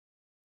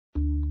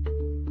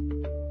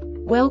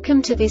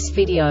Welcome to this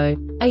video.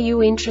 Are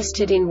you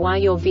interested in why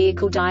your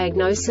vehicle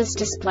diagnosis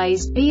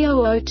displays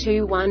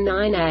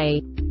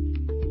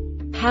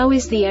B0021-9A? How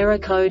is the error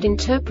code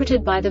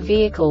interpreted by the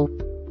vehicle?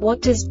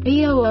 What does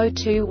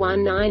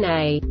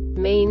B0021-9A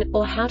mean,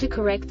 or how to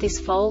correct this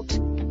fault?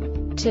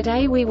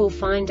 Today we will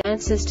find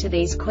answers to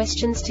these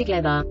questions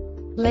together.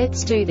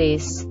 Let's do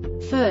this.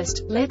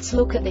 First, let's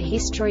look at the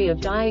history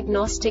of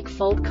diagnostic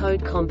fault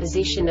code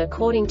composition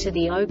according to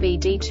the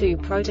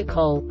OBD2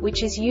 protocol,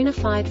 which is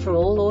unified for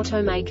all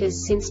automakers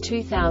since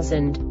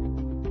 2000.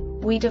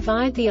 We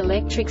divide the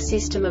electric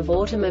system of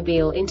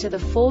automobile into the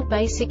four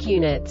basic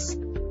units: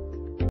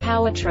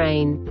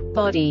 powertrain,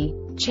 body,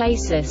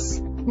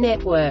 chassis,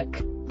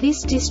 network.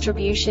 This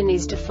distribution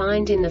is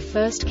defined in the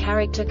first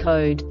character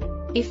code.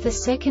 If the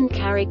second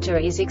character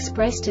is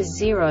expressed as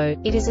 0,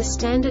 it is a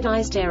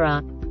standardized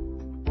error.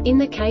 In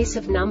the case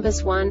of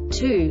numbers 1,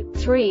 2,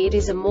 3, it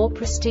is a more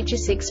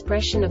prestigious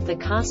expression of the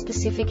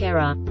car-specific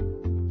error.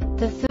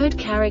 The third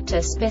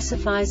character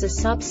specifies a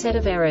subset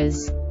of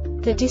errors.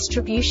 The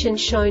distribution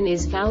shown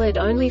is valid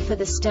only for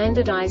the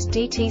standardized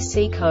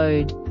DTC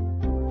code.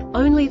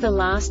 Only the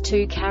last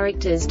two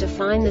characters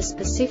define the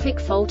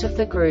specific fault of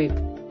the group.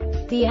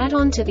 The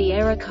add-on to the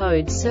error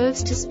code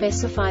serves to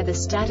specify the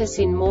status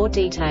in more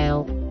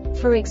detail.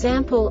 For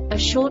example, a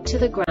short to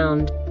the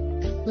ground.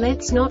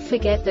 Let's not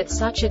forget that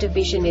such a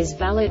division is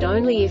valid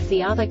only if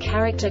the other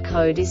character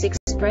code is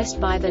expressed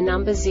by the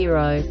number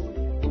 0.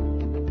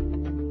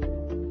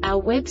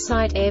 Our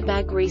website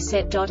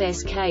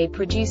airbagreset.sk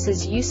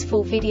produces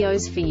useful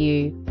videos for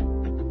you.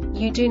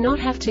 You do not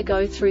have to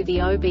go through the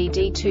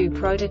OBD2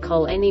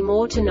 protocol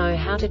anymore to know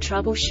how to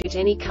troubleshoot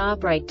any car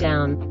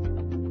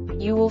breakdown.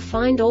 You will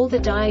find all the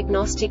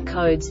diagnostic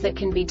codes that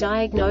can be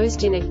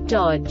diagnosed in a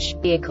Dodge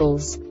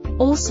vehicles.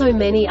 Also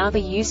many other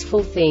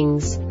useful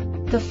things.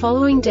 The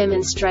following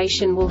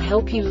demonstration will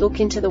help you look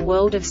into the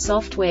world of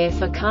software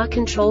for car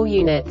control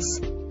units.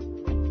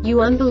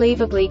 You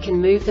unbelievably can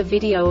move the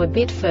video a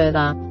bit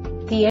further.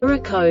 The error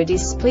code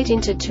is split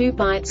into 2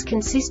 bytes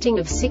consisting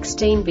of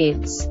 16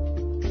 bits.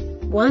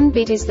 1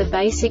 bit is the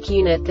basic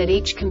unit that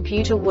each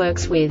computer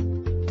works with.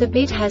 The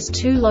bit has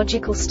 2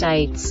 logical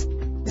states: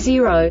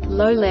 0,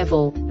 low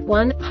level,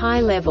 1, high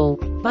level.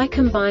 By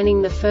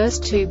combining the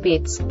first 2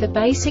 bits, the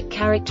basic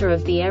character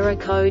of the error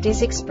code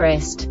is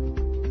expressed.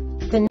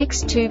 The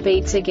next 2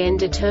 beats again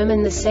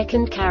determine the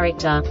second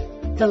character.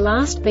 The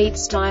last beat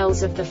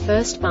styles of the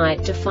first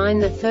byte define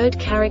the third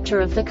character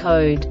of the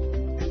code.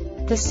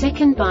 The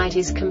second byte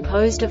is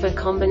composed of a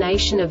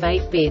combination of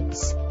 8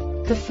 bits.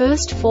 The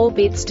first 4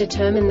 bits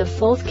determine the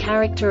fourth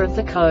character of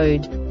the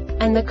code.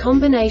 And the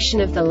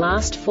combination of the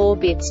last 4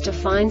 bits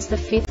defines the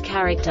fifth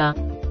character.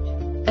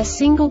 A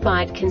single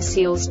byte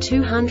conceals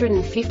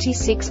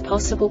 256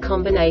 possible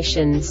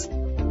combinations.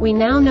 We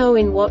now know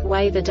in what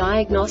way the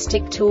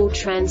diagnostic tool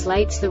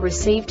translates the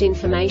received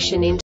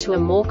information into a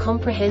more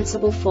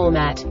comprehensible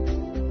format.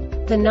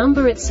 The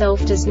number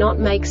itself does not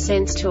make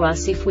sense to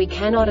us if we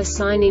cannot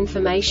assign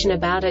information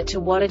about it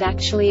to what it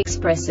actually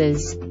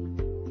expresses.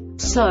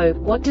 So,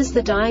 what does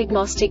the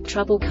Diagnostic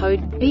Trouble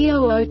Code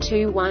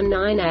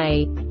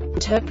B0021-9A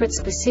interpret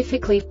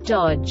specifically for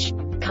Dodge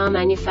car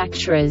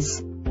manufacturers?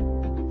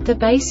 The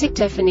basic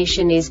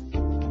definition is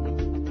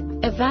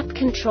EVAP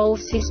control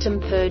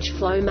system purge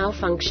flow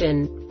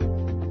malfunction.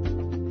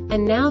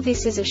 And now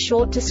this is a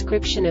short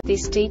description of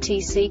this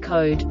DTC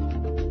code.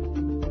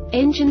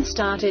 Engine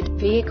started,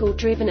 vehicle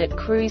driven at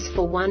cruise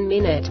for 1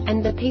 minute,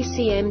 and the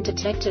PCM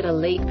detected a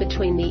leak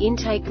between the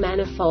intake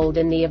manifold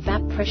and the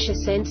EVAP pressure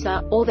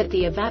sensor, or that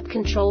the EVAP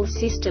control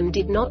system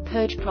did not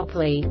purge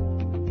properly.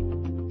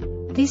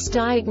 This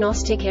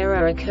diagnostic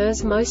error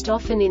occurs most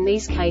often in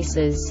these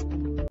cases: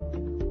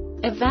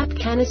 EVAP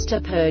canister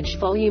purge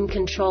volume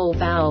control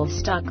valve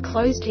stuck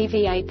closed,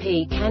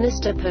 EVAP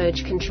canister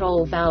purge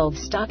control valve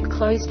stuck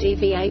closed,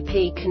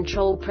 EVAP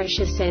control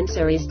pressure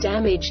sensor is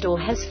damaged or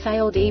has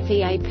failed,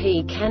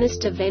 EVAP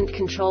canister vent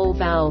control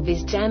valve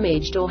is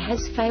damaged or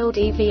has failed,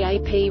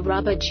 EVAP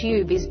rubber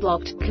tube is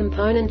blocked,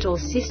 component or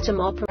system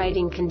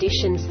operating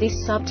conditions.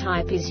 This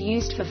subtype is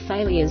used for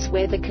failures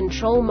where the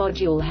control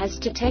module has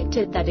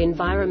detected that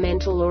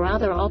environmental or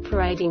other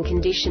operating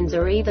conditions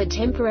are either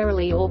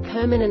temporarily or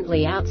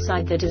permanently outside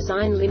the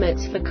design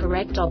limits for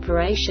correct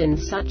operation,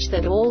 such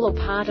that all or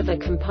part of a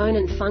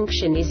component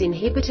function is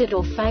inhibited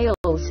or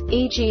fails,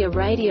 e.g. a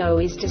radio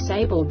is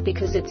disabled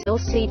because its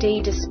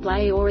LCD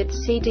display or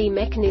its CD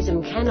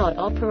mechanism cannot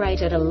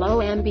operate at a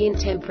low ambient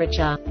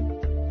temperature.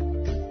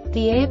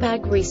 The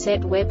Airbag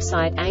Reset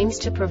website aims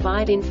to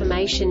provide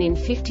information in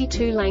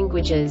 52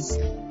 languages.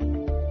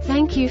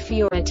 Thank you for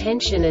your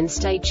attention and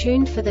stay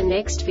tuned for the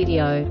next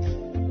video.